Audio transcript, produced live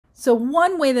So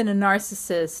one way that a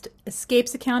narcissist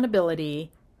escapes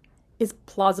accountability is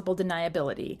plausible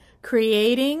deniability,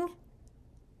 creating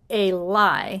a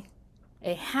lie,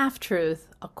 a half-truth,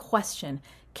 a question,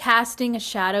 casting a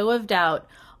shadow of doubt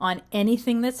on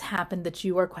anything that's happened that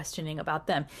you are questioning about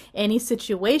them. Any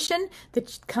situation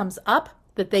that comes up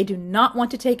that they do not want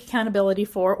to take accountability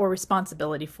for or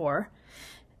responsibility for,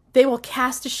 they will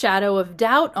cast a shadow of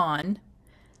doubt on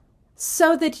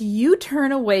so that you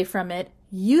turn away from it,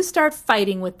 you start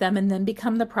fighting with them, and then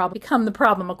become the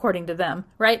problem according to them,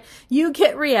 right? You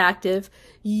get reactive,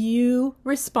 you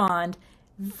respond,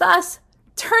 thus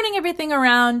turning everything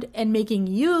around and making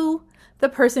you the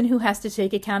person who has to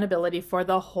take accountability for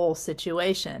the whole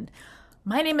situation.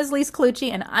 My name is Lise Colucci,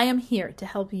 and I am here to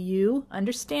help you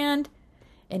understand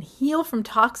and heal from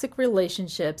toxic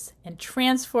relationships and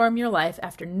transform your life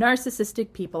after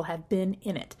narcissistic people have been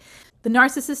in it. The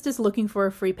narcissist is looking for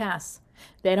a free pass.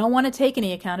 They don't want to take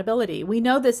any accountability. We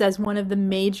know this as one of the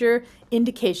major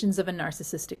indications of a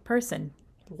narcissistic person.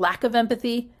 Lack of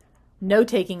empathy, no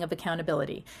taking of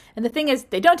accountability. And the thing is,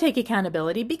 they don't take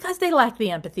accountability because they lack the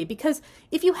empathy. Because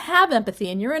if you have empathy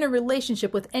and you're in a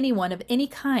relationship with anyone of any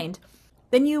kind,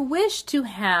 then you wish to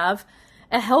have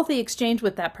a healthy exchange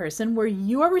with that person where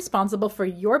you are responsible for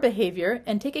your behavior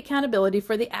and take accountability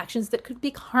for the actions that could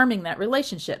be harming that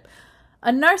relationship.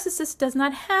 A narcissist does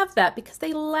not have that because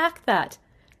they lack that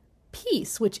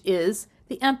piece, which is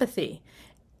the empathy,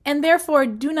 and therefore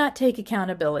do not take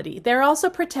accountability. They're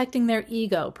also protecting their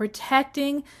ego,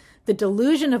 protecting the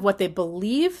delusion of what they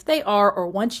believe they are or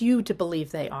want you to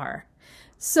believe they are,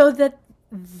 so that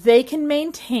they can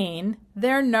maintain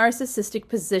their narcissistic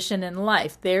position in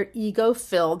life, their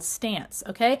ego-filled stance,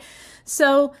 okay?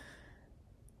 So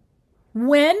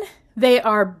when they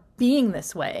are being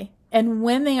this way, and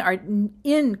when they are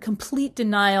in complete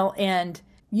denial and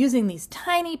using these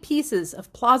tiny pieces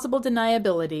of plausible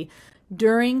deniability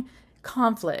during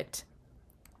conflict,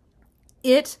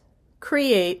 it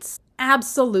creates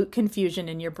absolute confusion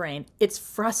in your brain. It's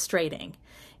frustrating.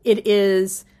 It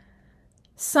is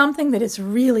something that is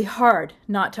really hard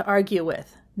not to argue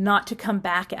with, not to come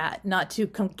back at, not to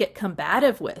get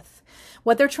combative with.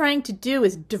 What they're trying to do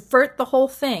is divert the whole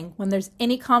thing when there's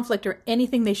any conflict or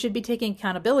anything they should be taking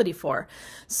accountability for,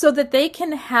 so that they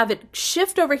can have it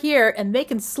shift over here and they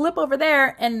can slip over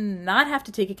there and not have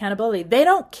to take accountability. They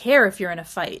don't care if you're in a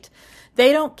fight.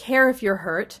 They don't care if you're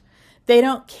hurt. They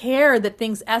don't care that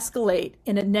things escalate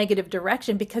in a negative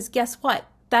direction, because guess what?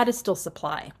 That is still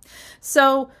supply.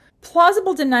 So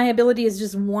plausible deniability is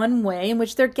just one way in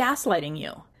which they're gaslighting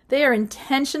you. They are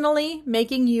intentionally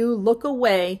making you look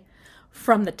away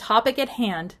from the topic at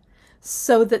hand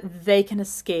so that they can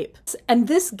escape. And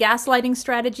this gaslighting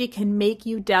strategy can make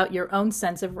you doubt your own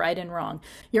sense of right and wrong,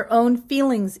 your own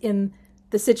feelings in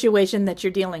the situation that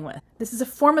you're dealing with. This is a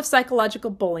form of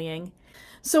psychological bullying.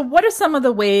 So what are some of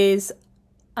the ways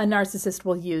a narcissist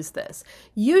will use this?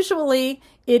 Usually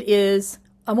it is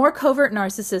a more covert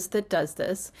narcissist that does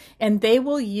this, and they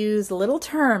will use little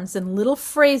terms and little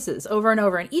phrases over and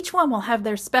over, and each one will have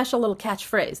their special little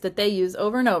catchphrase that they use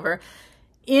over and over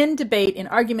in debate, in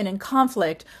argument, in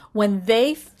conflict, when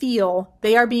they feel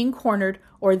they are being cornered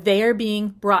or they are being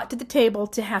brought to the table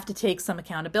to have to take some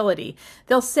accountability.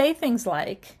 They'll say things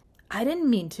like, "I didn't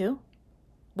mean to.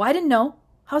 Well, I didn't know.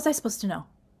 How was I supposed to know?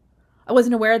 I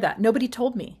wasn't aware of that. Nobody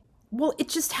told me. Well, it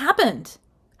just happened.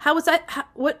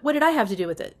 What did I have to do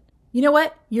with it? You know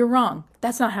what? You're wrong.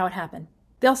 That's not how it happened."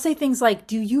 They'll say things like,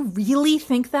 "Do you really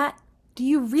think that? Do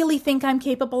you really think I'm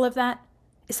capable of that?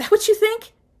 Is that what you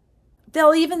think?"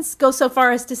 They'll even go so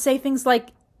far as to say things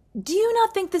like, "Do you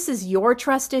not think this is your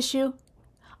trust issue?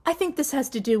 I think this has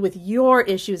to do with your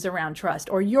issues around trust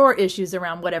or your issues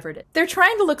around whatever it is." They're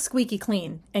trying to look squeaky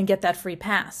clean and get that free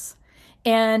pass.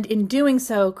 And in doing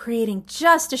so, creating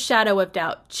just a shadow of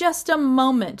doubt, just a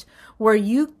moment where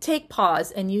you take pause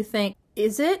and you think,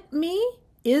 is it me?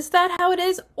 Is that how it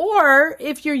is? Or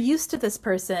if you're used to this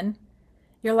person,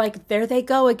 you're like, there they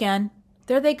go again.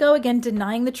 There they go again,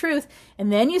 denying the truth.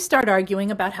 And then you start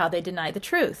arguing about how they deny the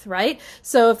truth, right?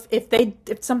 So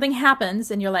if something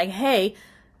happens and you're like, hey,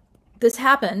 this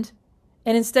happened,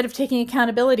 and instead of taking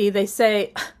accountability, they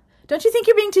say, don't you think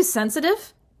you're being too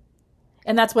sensitive?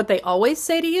 And that's what they always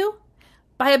say to you.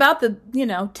 By about the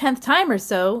 10th time or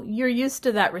so, you're used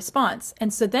to that response.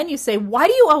 And so then you say, why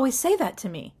do you always say that to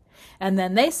me? And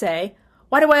then they say,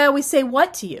 why do I always say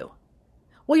what to you?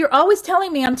 Well, you're always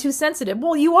telling me I'm too sensitive.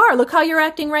 Well, you are. Look how you're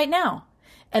acting right now.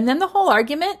 And then the whole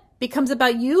argument becomes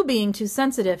about you being too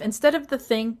sensitive instead of the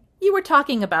thing you were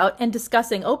talking about and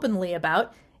discussing openly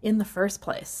about in the first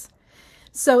place.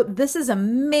 So this is a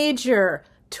major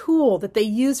tool that they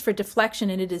use for deflection,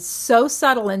 and it is so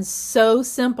subtle and so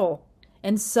simple.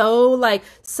 And so, like,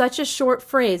 such a short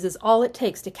phrase is all it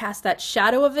takes to cast that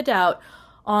shadow of a doubt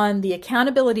on the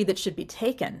accountability that should be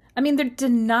taken. I mean, they're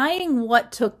denying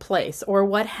what took place or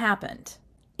what happened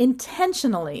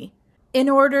intentionally in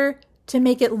order to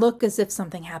make it look as if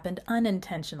something happened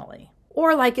unintentionally.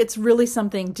 Or like it's really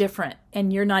something different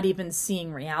and you're not even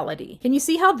seeing reality. Can you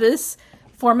see how this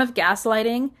form of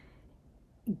gaslighting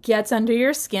gets under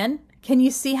your skin? Can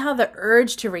you see how the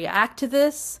urge to react to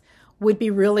this would be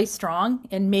really strong?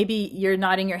 And maybe you're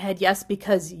nodding your head yes,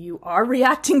 because you are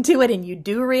reacting to it and you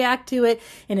do react to it.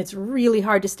 And it's really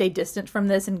hard to stay distant from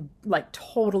this and like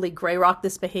totally gray rock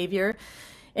this behavior.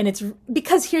 And it's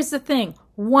because here's the thing.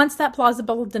 Once that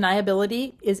plausible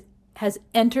deniability has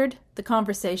entered the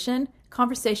conversation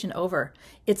over.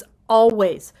 It's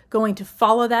always going to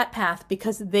follow that path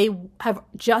because they have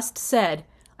just said,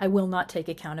 I will not take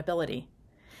accountability.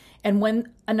 And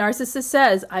when a narcissist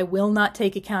says, I will not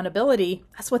take accountability,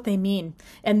 that's what they mean.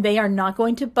 And they are not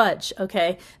going to budge,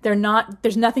 okay?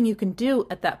 There's nothing you can do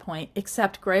at that point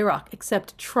except gray rock,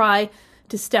 except try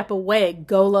to step away,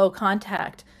 go low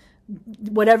contact,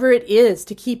 whatever it is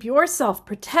to keep yourself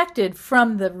protected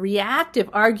from the reactive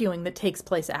arguing that takes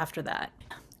place after that.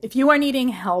 If you are needing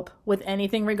help with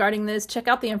anything regarding this, check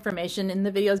out the information in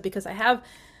the videos because I have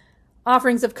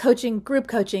offerings of coaching, group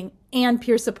coaching, and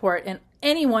peer support. And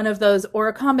any one of those or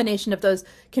a combination of those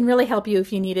can really help you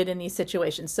if you need it in these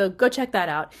situations. So go check that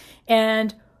out.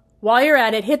 And while you're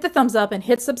at it, hit the thumbs up and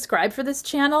hit subscribe for this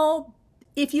channel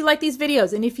if you like these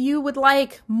videos. And if you would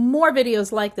like more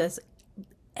videos like this,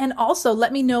 and also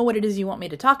let me know what it is you want me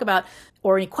to talk about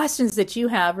or any questions that you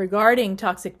have regarding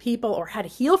toxic people or how to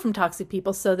heal from toxic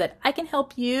people so that I can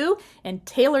help you and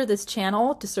tailor this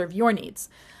channel to serve your needs.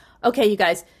 Okay, you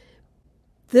guys,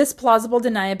 this plausible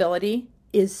deniability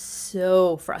is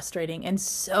so frustrating and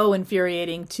so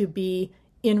infuriating to be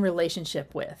in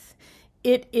relationship with.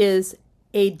 It is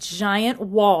a giant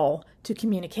wall to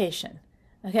communication.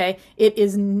 Okay, it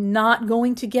is not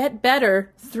going to get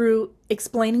better through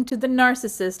explaining to the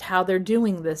narcissist how they're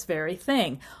doing this very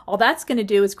thing. All that's going to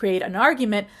do is create an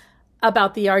argument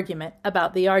about the argument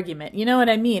about the argument. You know what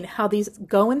I mean? How these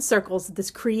go in circles.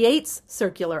 This creates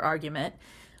circular argument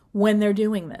when they're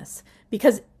doing this.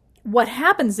 Because what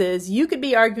happens is you could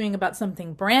be arguing about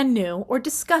something brand new or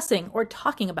discussing or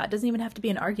talking about. It doesn't even have to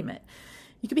be an argument.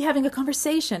 You could be having a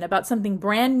conversation about something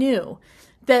brand new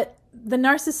that the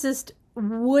narcissist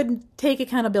would take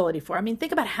accountability for. I mean,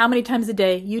 think about how many times a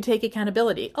day you take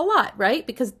accountability. A lot, right?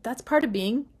 Because that's part of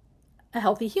being a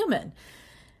healthy human.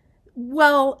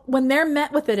 Well, when they're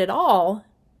met with it at all,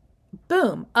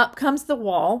 boom, up comes the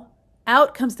wall,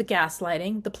 out comes the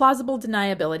gaslighting, the plausible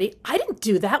deniability. I didn't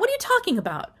do that. What are you talking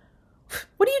about?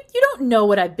 You don't know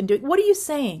what I've been doing. What are you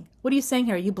saying? What are you saying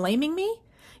here? Are you blaming me?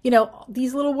 You know,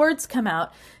 these little words come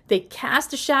out. They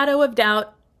cast a shadow of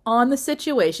doubt on the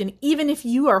situation, even if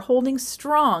you are holding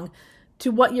strong to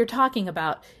what you're talking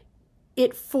about.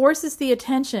 It forces the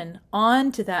attention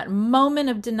onto that moment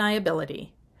of deniability.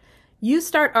 You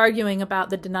start arguing about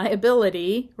the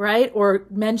deniability, right? Or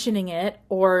mentioning it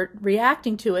or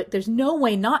reacting to it. There's no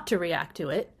way not to react to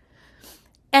it.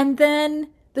 And then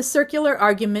the circular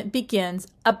argument begins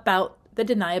about the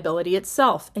deniability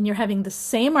itself. And you're having the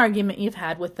same argument you've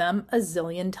had with them a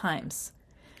zillion times.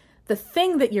 The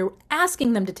thing that you're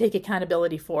asking them to take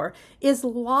accountability for is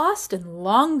lost and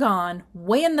long gone,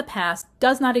 way in the past,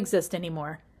 does not exist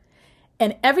anymore.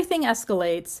 And everything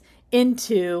escalates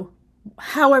into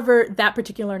however that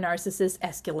particular narcissist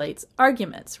escalates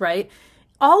arguments, right?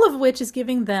 All of which is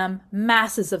giving them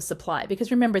masses of supply.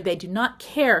 Because remember, they do not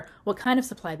care what kind of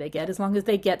supply they get as long as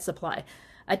they get supply.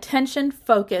 Attention,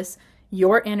 focus,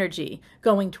 your energy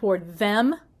going toward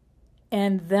them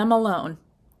and them alone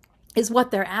is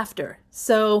what they're after.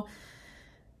 So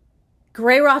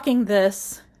gray rocking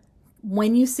this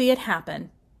when you see it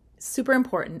happen, super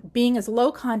important. Being as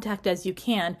low contact as you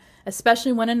can,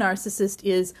 especially when a narcissist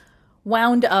is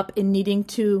wound up in needing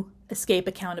to escape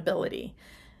accountability.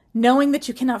 Knowing that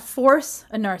you cannot force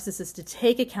a narcissist to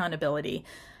take accountability.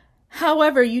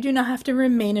 However, you do not have to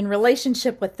remain in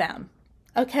relationship with them.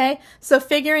 Okay? So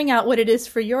figuring out what it is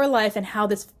for your life and how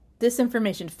this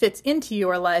information fits into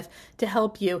your life to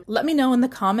help you. Let me know in the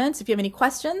comments if you have any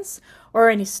questions or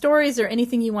any stories or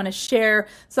anything you want to share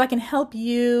so I can help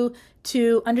you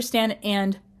to understand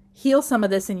and heal some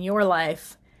of this in your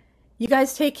life. You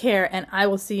guys take care and I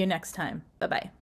will see you next time. Bye-bye.